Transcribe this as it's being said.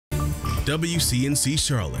WCNC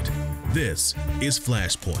Charlotte. This is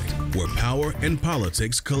Flashpoint, where power and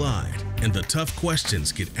politics collide and the tough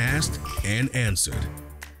questions get asked and answered.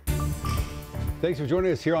 Thanks for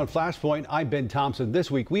joining us here on Flashpoint. I'm Ben Thompson.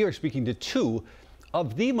 This week, we are speaking to two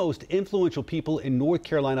of the most influential people in North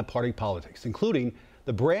Carolina party politics, including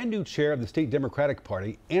the brand new chair of the state Democratic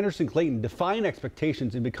Party, Anderson Clayton, defying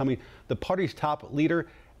expectations in becoming the party's top leader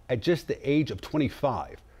at just the age of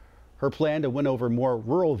 25. Her plan to win over more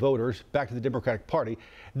rural voters back to the Democratic Party.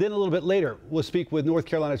 Then a little bit later, we'll speak with North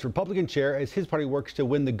Carolina's Republican chair as his party works to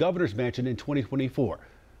win the governor's mansion in 2024.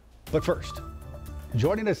 But first,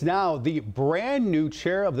 joining us now, the brand new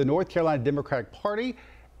chair of the North Carolina Democratic Party,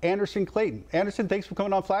 Anderson Clayton. Anderson, thanks for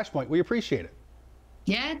coming on Flashpoint. We appreciate it.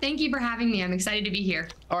 Yeah, thank you for having me. I'm excited to be here.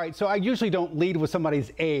 All right, so I usually don't lead with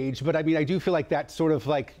somebody's age, but I mean, I do feel like that's sort of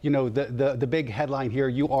like, you know, the big headline here.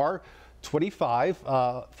 You are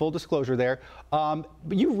 25, full disclosure there. But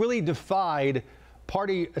you really defied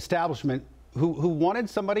party establishment who wanted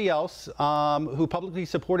somebody else, who publicly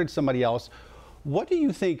supported somebody else. What do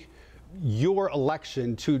you think your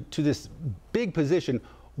election to this big position,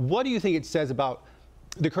 what do you think it says about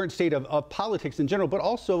the current state of politics in general, but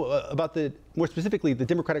also about more specifically, the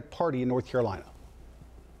Democratic Party in North Carolina?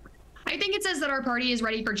 I think it says that our party is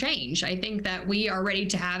ready for change. I think that we are ready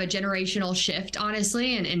to have a generational shift,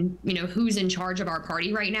 honestly, and you know, who's in charge of our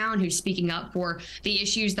party right now and who's speaking up for the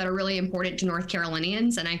issues that are really important to North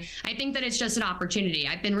Carolinians. And I think that it's just an opportunity.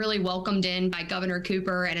 I've been really welcomed in by Governor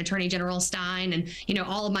Cooper and Attorney General Stein and, you know,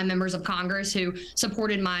 all of my members of Congress who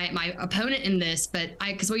supported my opponent in this. But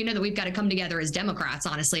because we know that we've got to come together as Democrats,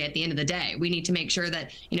 honestly, at the end of the day. We need to make sure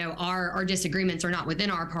that, you know, our disagreements are not within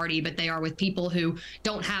our party, but they are with people who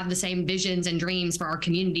don't have the same visions and dreams for our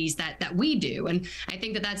communities that we do. And I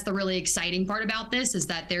think that that's the really exciting part about this, is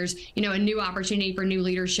that there's, you know, a new opportunity for new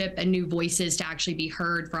leadership and new voices to actually be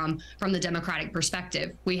heard from the Democratic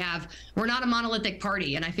perspective. We're not a monolithic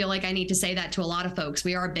party, and I feel like I need to say that to a lot of folks.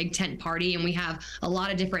 We are a big tent party, and we have a lot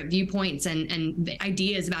of different viewpoints and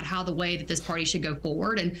ideas about how the way that this party should go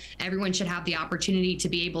forward, and everyone should have the opportunity to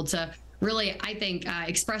be able to really, I think,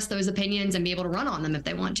 express those opinions and be able to run on them if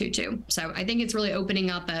they want to, too. So I think it's really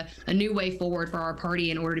opening up a new way forward for our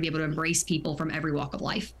party in order to be able to embrace people from every walk of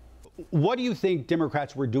life. What do you think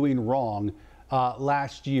Democrats were doing wrong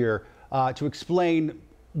last year to explain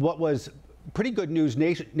what was pretty good news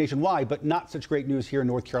nationwide, but not such great news here in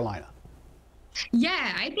North Carolina?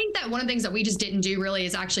 Yeah, I think that one of the things that we just didn't do really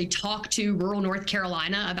is actually talk to rural North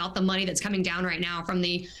Carolina about the money that's coming down right now from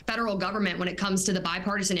the federal government when it comes to the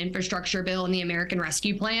bipartisan infrastructure bill and the American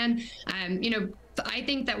Rescue Plan. You know, I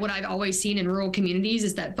think that what I've always seen in rural communities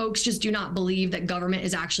is that folks just do not believe that government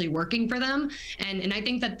is actually working for them. And I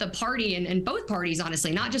think that the party and both parties,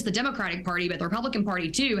 honestly, not just the Democratic Party, but the Republican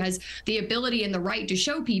Party too, has the ability and the right to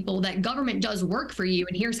show people that government does work for you.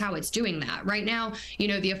 And here's how it's doing that. Right now, you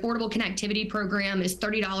know, the Affordable Connectivity Program is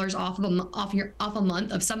 $30 off a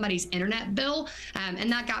month of somebody's internet bill.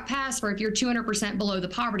 And that got passed for if you're 200% below the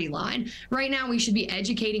poverty line. Right now, we should be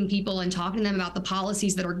educating people and talking to them about the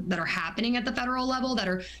policies that are happening at the federal level that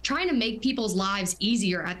are trying to make people's lives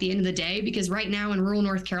easier at the end of the day, because right now in rural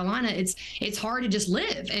North Carolina, it's hard to just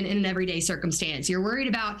live in an everyday circumstance. You're worried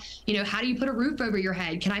about, you know, how do you put a roof over your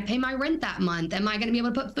head? Can I pay my rent that month? Am I going to be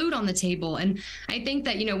able to put food on the table? And I think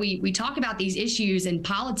that, you know, we talk about these issues in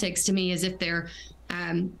politics to me as if they're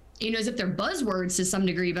you know, as if they're buzzwords to some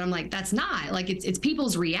degree, but I'm like, that's not. Like, it's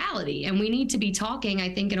people's reality. And we need to be talking,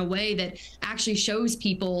 I think, in a way that actually shows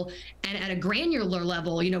people, and at a granular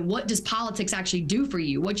level, you know, what does politics actually do for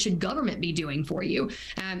you? What should government be doing for you?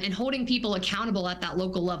 And holding people accountable at that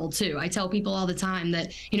local level, too. I tell people all the time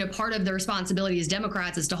that, you know, part of the responsibility as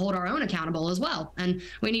Democrats is to hold our own accountable as well. And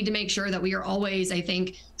we need to make sure that we are always, I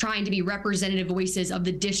think, trying to be representative voices of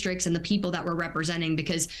the districts and the people that we're representing,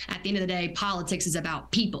 because at the end of the day, politics is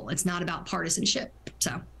about people. It's not about partisanship.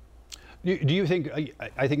 So, do you think,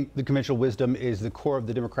 I think the conventional wisdom is the core of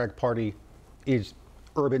the Democratic Party is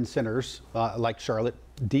urban centers like Charlotte,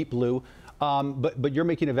 deep blue, but you're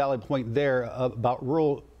making a valid point there about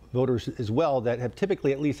rural voters as well that have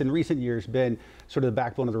typically, at least in recent years, been sort of the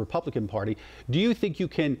backbone of the Republican Party. Do you think you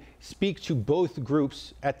can speak to both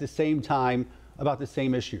groups at the same time about the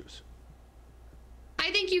same issues?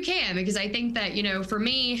 I think you can, because I think that, you know, for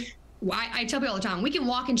me, I tell people all the time, we can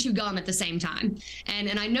walk and chew gum at the same time.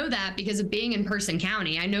 And I know that because of being in Person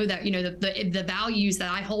County. I know that, the values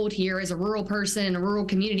that I hold here as a rural person in a rural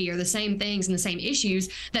community are the same things and the same issues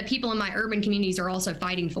that people in my urban communities are also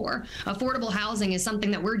fighting for. Affordable housing is something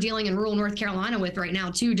that we're dealing in rural North Carolina with right now,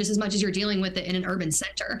 too, just as much as you're dealing with it in an urban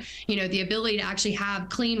center. The ability to actually have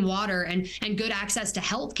clean water and good access to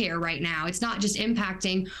health care right now. It's not just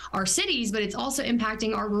impacting our cities, but it's also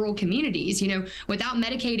impacting our rural communities. Without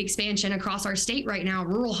Medicaid expansion across our state right now,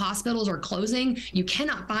 rural hospitals are closing. You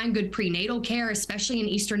cannot find good prenatal care, especially in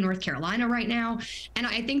Eastern North Carolina right now. And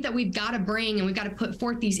I think that we've got to put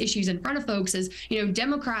forth these issues in front of folks as,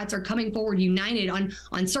 Democrats are coming forward united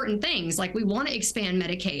on certain things. Like, we want to expand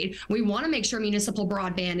Medicaid. We want to make sure municipal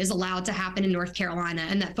broadband is allowed to happen in North Carolina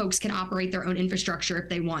and that folks can operate their own infrastructure if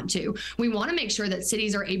they want to. We want to make sure that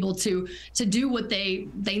cities are able to do what they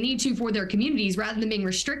need to for their communities rather than being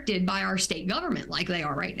restricted by our state government like they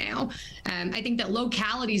are right now. I think that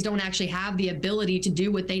localities don't actually have the ability to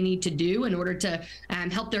do what they need to do in order to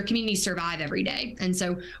help their communities survive every day. And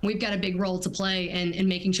so we've got a big role to play in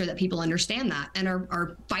making sure that people understand that and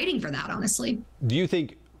are fighting for that, honestly. Do you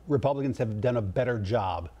think Republicans have done a better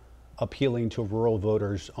job appealing to rural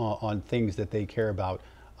voters on things that they care about,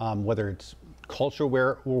 whether it's culture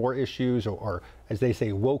war issues or, as they say,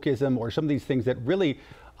 wokeism, or some of these things that really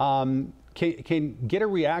can get a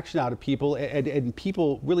reaction out of people, and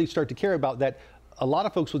people really start to care about that? A lot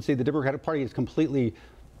of folks would say the Democratic Party is completely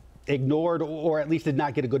ignored, or at least did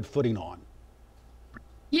not get a good footing on.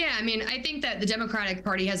 Yeah, I think that the Democratic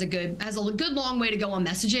Party has a good long way to go on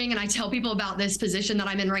messaging. And I tell people about this position that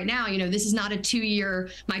I'm in right now. This is not a 2-year,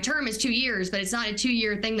 my term is 2 years, but it's not a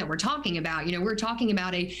 2-year thing that we're talking about. We're talking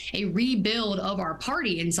about a rebuild of our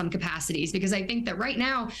party in some capacities, because I think that right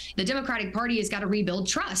now the Democratic Party has got to rebuild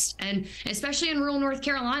trust. And especially in rural North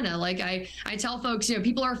Carolina, like I tell folks,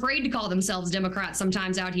 people are afraid to call themselves Democrats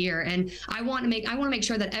sometimes out here. And I want to make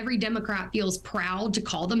sure that every Democrat feels proud to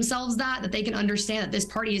call themselves that they can understand that this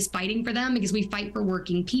party is fighting for them, because we fight for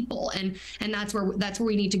working people, and that's where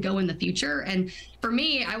we need to go in the future. And for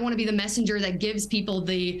me, I want to be the messenger that gives people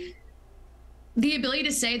the ability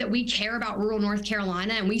to say that we care about rural North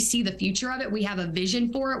Carolina and we see the future of it. We have a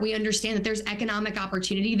vision for it. We understand that there's economic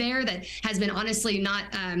opportunity there that has been honestly not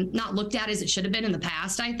looked at as it should have been in the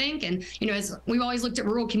past, I think. And as we've always looked at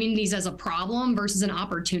rural communities as a problem versus an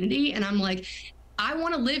opportunity, and I'm like, I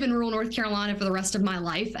want to live in rural North Carolina for the rest of my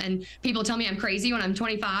life. And people tell me I'm crazy when I'm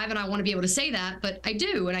 25, and I want to be able to say that, but I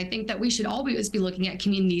do. And I think that we should always be looking at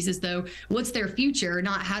communities as though what's their future,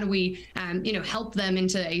 not how do we, help them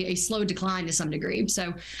into a slow decline to some degree.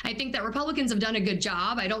 So I think that Republicans have done a good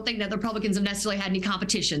job. I don't think that the Republicans have necessarily had any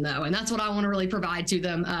competition, though. And that's what I want to really provide to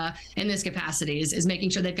them in this capacity is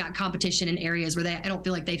making sure they've got competition in areas where I don't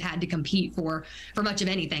feel like they've had to compete for much of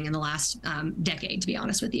anything in the last decade, to be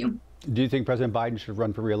honest with you. Do you think President Biden should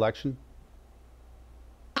run for re-election?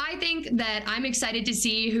 I think that I'm excited to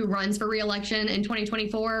see who runs for re-election in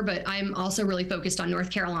 2024, but I'm also really focused on North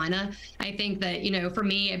Carolina. I think that, for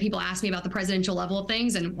me, people ask me about the presidential level of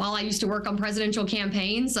things. And while I used to work on presidential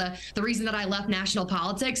campaigns, the reason that I left national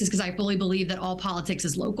politics is because I fully believe that all politics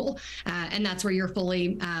is local. And that's where your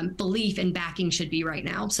fully belief and backing should be right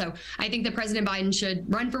now. So I think that President Biden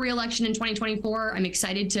should run for re-election in 2024. I'm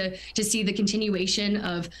excited to see the continuation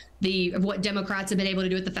of what Democrats have been able to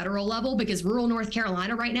do at the federal level, because rural North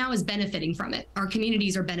Carolina right now is benefiting from it. Our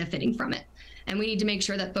communities are benefiting from it. And we need to make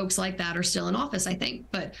sure that folks like that are still in office, I think.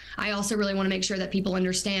 But I also really want to make sure that people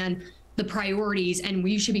understand the priorities, and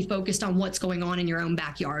we should be focused on what's going on in your own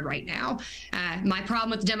backyard right now. My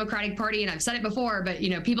problem with the Democratic Party, and I've said it before, but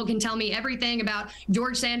people can tell me everything about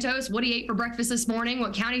George Santos, what he ate for breakfast this morning,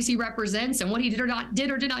 what counties he represents, and what he did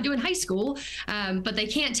or did not do in high school. But they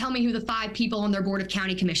can't tell me who the 5 people on their board of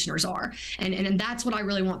county commissioners are. And that's what I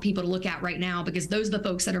really want people to look at right now, because those are the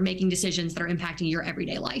folks that are making decisions that are impacting your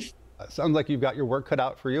everyday life. Sounds like you've got your work cut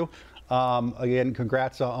out for you. Again,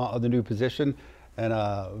 congrats on the new position.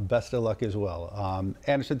 And best of luck as well.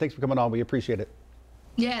 Anderson, thanks for coming on. We appreciate it.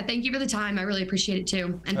 Yeah, thank you for the time. I really appreciate it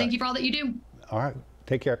too. And thank you for all that you do. All right.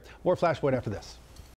 Take care. More Flashpoint after this.